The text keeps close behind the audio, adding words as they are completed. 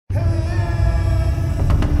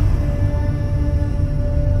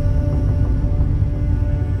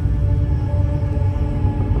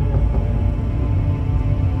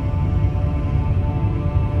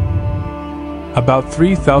About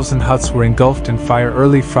 3,000 huts were engulfed in fire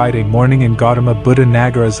early Friday morning in Gautama Buddha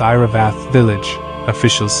Nagar's Iravath village,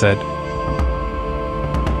 officials said.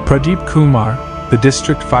 Pradeep Kumar, the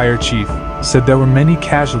district fire chief, said there were many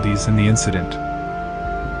casualties in the incident.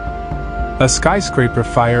 A skyscraper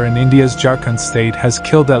fire in India's Jharkhand state has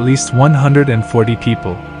killed at least 140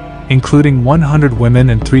 people, including 100 women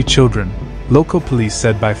and 3 children, local police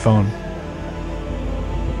said by phone.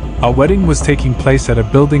 A wedding was taking place at a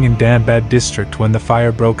building in Danbad district when the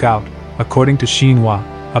fire broke out, according to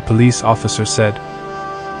Xinhua, a police officer said.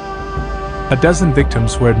 A dozen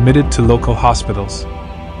victims were admitted to local hospitals.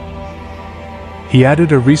 He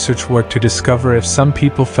added a research work to discover if some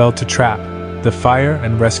people fell to trap. The fire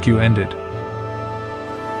and rescue ended.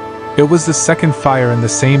 It was the second fire in the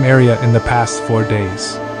same area in the past 4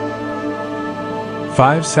 days.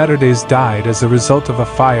 5 Saturdays died as a result of a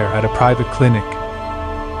fire at a private clinic.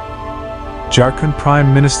 Jharkhand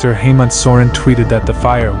Prime Minister Hemant Soren tweeted that the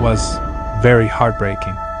fire was very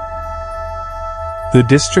heartbreaking. The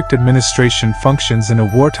district administration functions in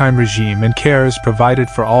a wartime regime and care is provided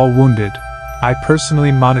for all wounded. I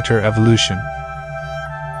personally monitor evolution.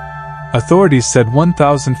 Authorities said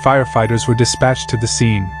 1,000 firefighters were dispatched to the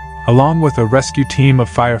scene, along with a rescue team of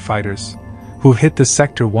firefighters, who hit the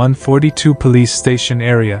Sector 142 police station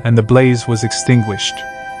area and the blaze was extinguished.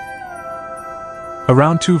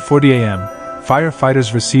 Around 2:40 a.m.,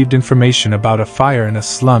 firefighters received information about a fire in a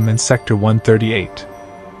slum in Sector 138.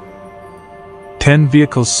 10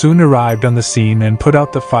 vehicles soon arrived on the scene and put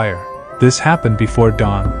out the fire. This happened before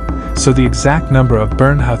dawn, so the exact number of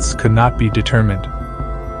burned huts could not be determined.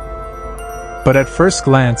 But at first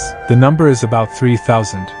glance, the number is about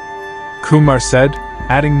 3,000. Kumar said,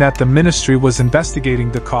 adding that the ministry was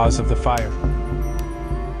investigating the cause of the fire.